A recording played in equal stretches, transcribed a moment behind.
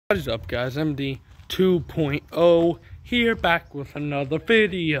What is up, guys? MD 2.0 here, back with another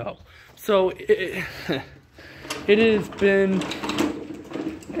video. So it has been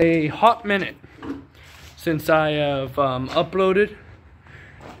a hot minute since I have uploaded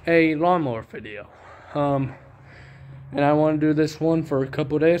a lawnmower video, and I want to do this one for a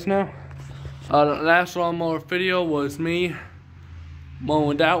couple days now. The last lawnmower video was me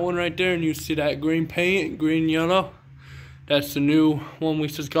mowing that one right there, and you see that green paint, green yellow. That's the new one we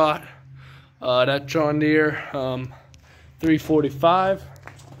just got. That John Deere 345.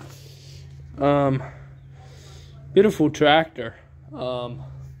 Beautiful tractor.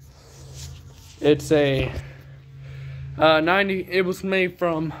 It's a 90. It was made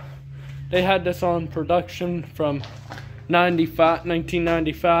from. They had this on production from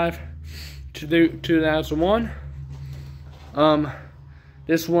 1995 to 2001.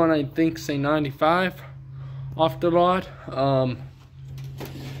 This one I think say 95. Off the lot.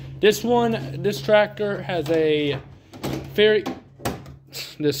 This tractor has a very.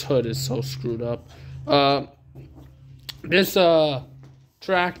 This hood is so screwed up. This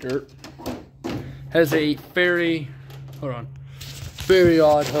tractor has a very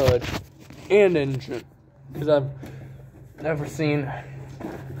odd hood and engine, because I've never seen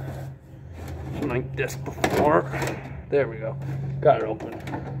something like this before. There we go. Got it open.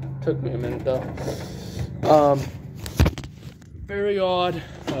 Took me a minute though. Very odd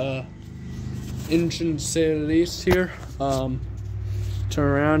engine, to say the least here. Turn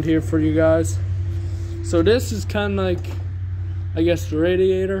around here for you guys. So this is kind of like, I guess, the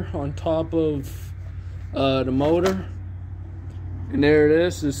radiator on top of the motor. And there it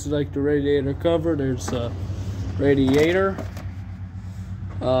is. This is like the radiator cover. There's a radiator.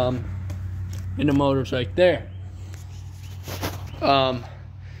 And the motor's right there.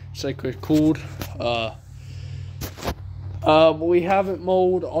 It's like we're cooled. We haven't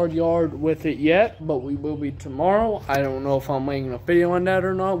mowed our yard with it yet, but we will be tomorrow. I don't know if I'm making a video on that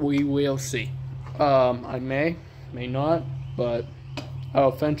or not. We will see. I may not, but I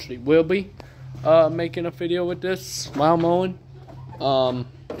eventually will be making a video with this while mowing. So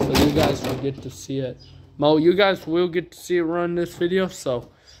you guys will get to see it mow. You guys will get to see it run this video, so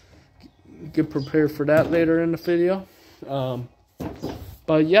get prepared for that later in the video.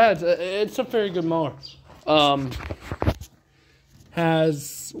 But yeah, it's a very good mower.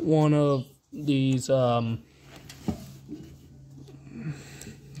 Has one of these,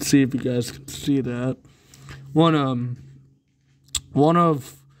 see if you guys can see that. One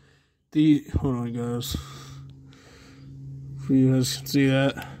of the, hold on guys, if you guys can see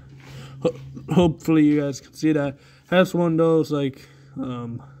that. Hopefully you guys can see that. Has one of those like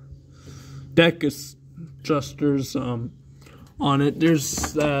deck adjusters on it.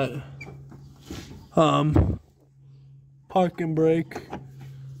 There's that parking brake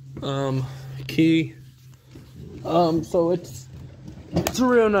key. So it's a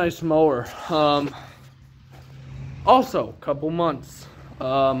real nice mower. Also, couple months.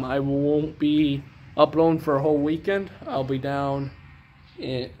 I won't be uploading for a whole weekend. I'll be down.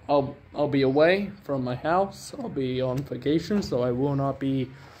 I'll be away from my house. I'll be on vacation, so I will not be.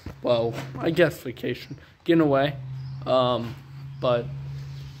 Well, I guess vacation, getting away. But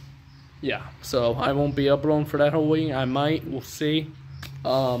yeah, so I won't be uploading for that whole week. I might, we'll see.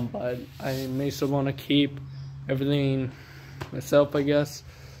 But I may still want to keep everything myself, I guess.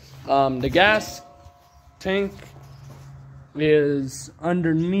 The gas tank is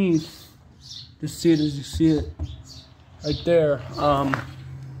underneath the seat, as you see it right there.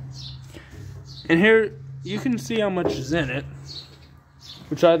 And here you can see how much is in it,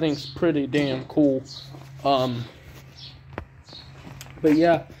 which I think is pretty damn cool. But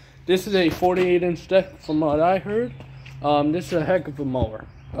yeah, this is a 48-inch deck from what I heard. This is a heck of a mower.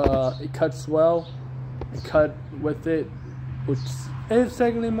 It cuts well. I cut with it, which is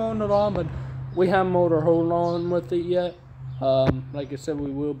technically mowing the lawn, but we haven't mowed our whole lawn with it yet. Like I said, we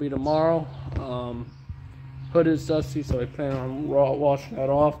will be tomorrow. Hood is dusty, so I plan on washing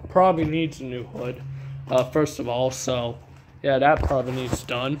that off. Probably needs a new hood, first of all. So yeah, that probably needs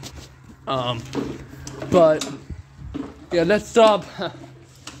done. But yeah, let's stop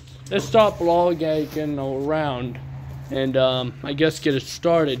lollygagging around and I guess get it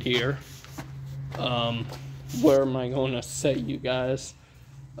started here. Where am I going to set you guys?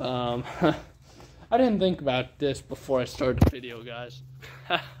 I didn't think about this before I started the video, guys.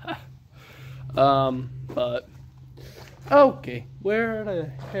 But okay, where the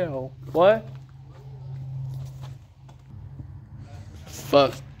hell? What?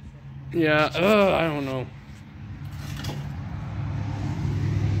 But yeah, I don't know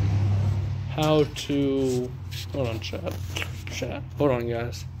how to. Hold on, chat. Hold on,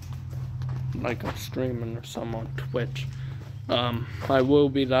 guys. like I'm streaming or something on Twitch. I will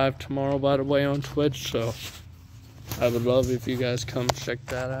be live tomorrow, by the way, on Twitch, so I would love if you guys come check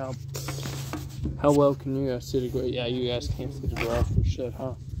that out. How well can you guys see the grass? Yeah, you guys can't see the grass for shit,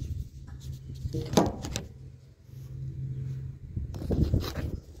 huh?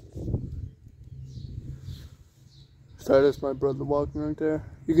 So that's my brother walking right there.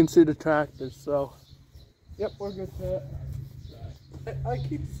 You can see the tractors, so yep, we're good for that. I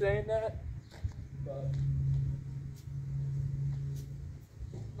keep saying that, but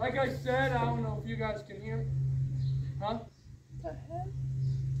like I said, I don't know if you guys can hear me. Huh? What the hell?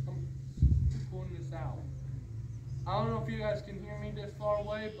 I'm pulling this out. I don't know if you guys can hear me this far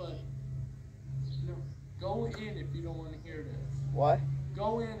away, but you know, go in if you don't want to hear this. What?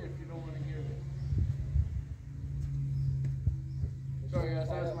 Go in if you don't want to hear this. Sorry guys,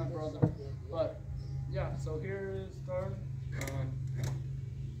 that's my brother. But yeah, so here is starting.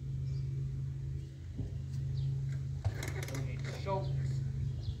 Show.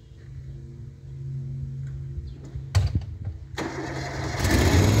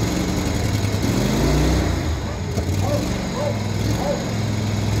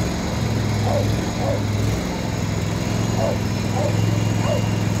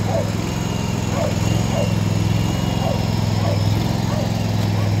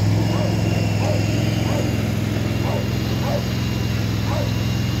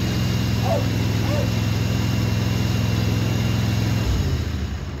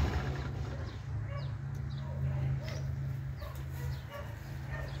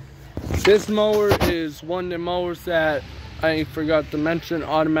 This mower is one of the mowers that I forgot to mention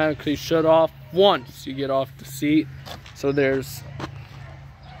automatically shut off once you get off the seat. So there's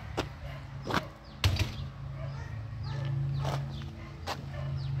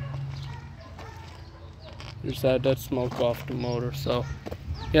that smoke off the motor. So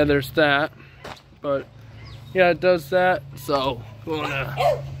yeah, there's that. But yeah, it does that. So I'm gonna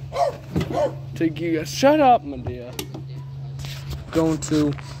take you guys. Shut up, Medea. Going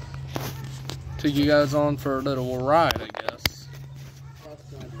to take you guys on for a little ride, I guess.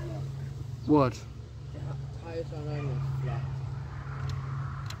 What? Tires are almost flat.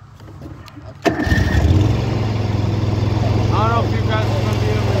 I don't know if you guys are going to be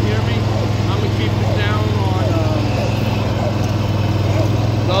able to hear me. I'm going to keep it down on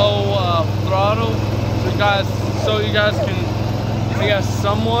low throttle so you guys can, I guess,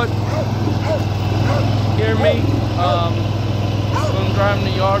 somewhat hear me. So I'm driving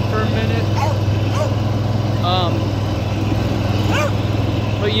the yard for a minute.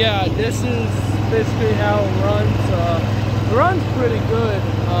 But yeah, this is basically how it runs. It runs pretty good.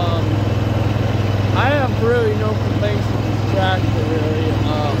 I have really no complaints with this tractor, really.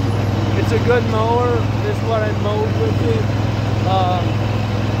 It's a good mower. This is what I mowed with it.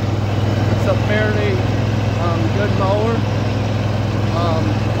 It's a fairly good mower.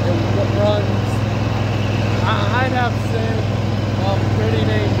 It runs, I'd have to say, pretty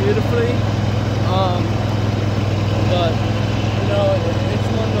dang beautifully. But you know, it's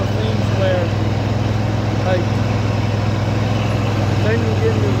one of those things where, like, then you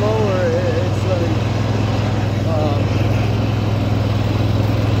get your mower, it's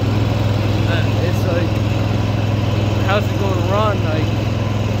like, how's it going to run? Like,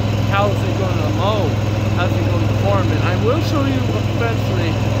 how's it going to mow? How's it going to perform? And I will show you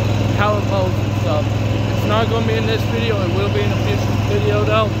eventually how it mows and stuff. It's not going to be in this video. It will be in a future video,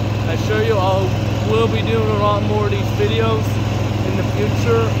 though. I show you. We'll be doing a lot more of these videos in the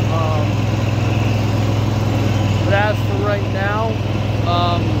future. But as for right now,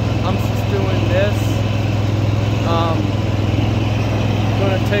 I'm just doing this.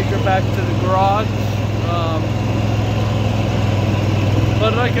 Gonna take her back to the garage.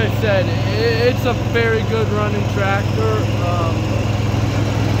 But like I said, it's a very good running tractor.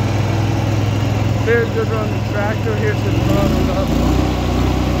 Very good running tractor. Here's the throttle up.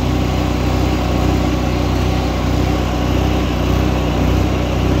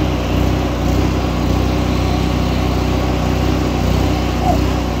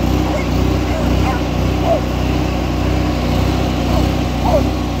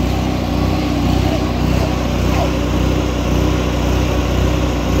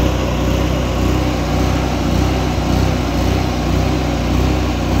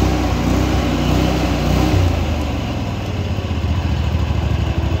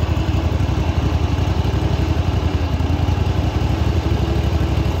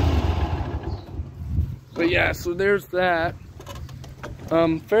 But yeah, so there's that.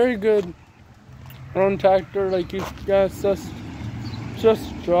 Very good run tractor, like you guys just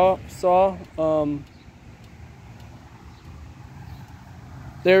saw.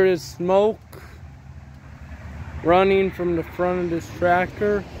 There is smoke running from the front of this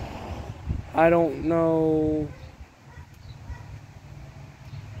tractor. I don't know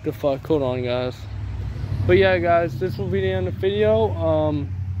the fuck. Hold on, guys. But yeah, guys, this will be the end of the video.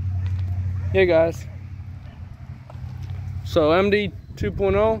 Yeah, guys. So MD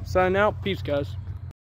 2.0 sign out. Peace, guys.